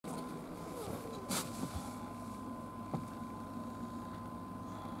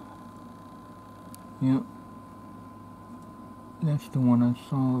Yep. That's the one I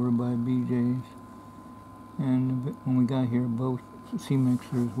saw over by BJ's. And when we got here, both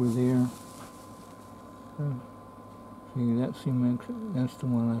C-mixers were there. See, that C-mixer, that's the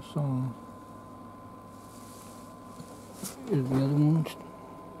one I saw. Here's the other one.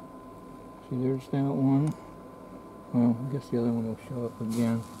 See, there's that one. Well, I guess the other one will show up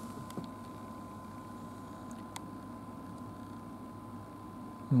again.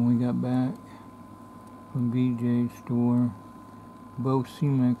 When we got back from BJ's store, both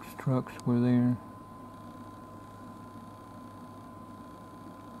C-Mix trucks were there.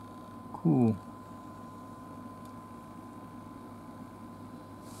 Cool.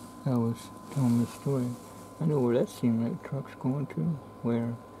 I was telling this story. I know where that C-Mix truck's going to.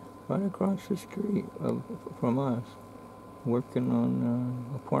 Where? Right across the street from us, working on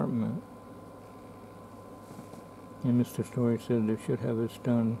an apartment. And Mr. Story said they should have this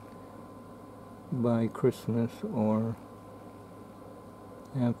done by Christmas or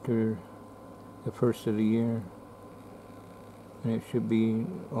after the first of the year. And it should be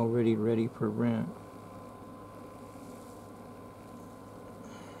already ready for rent.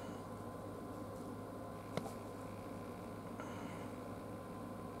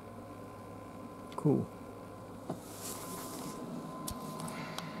 Cool.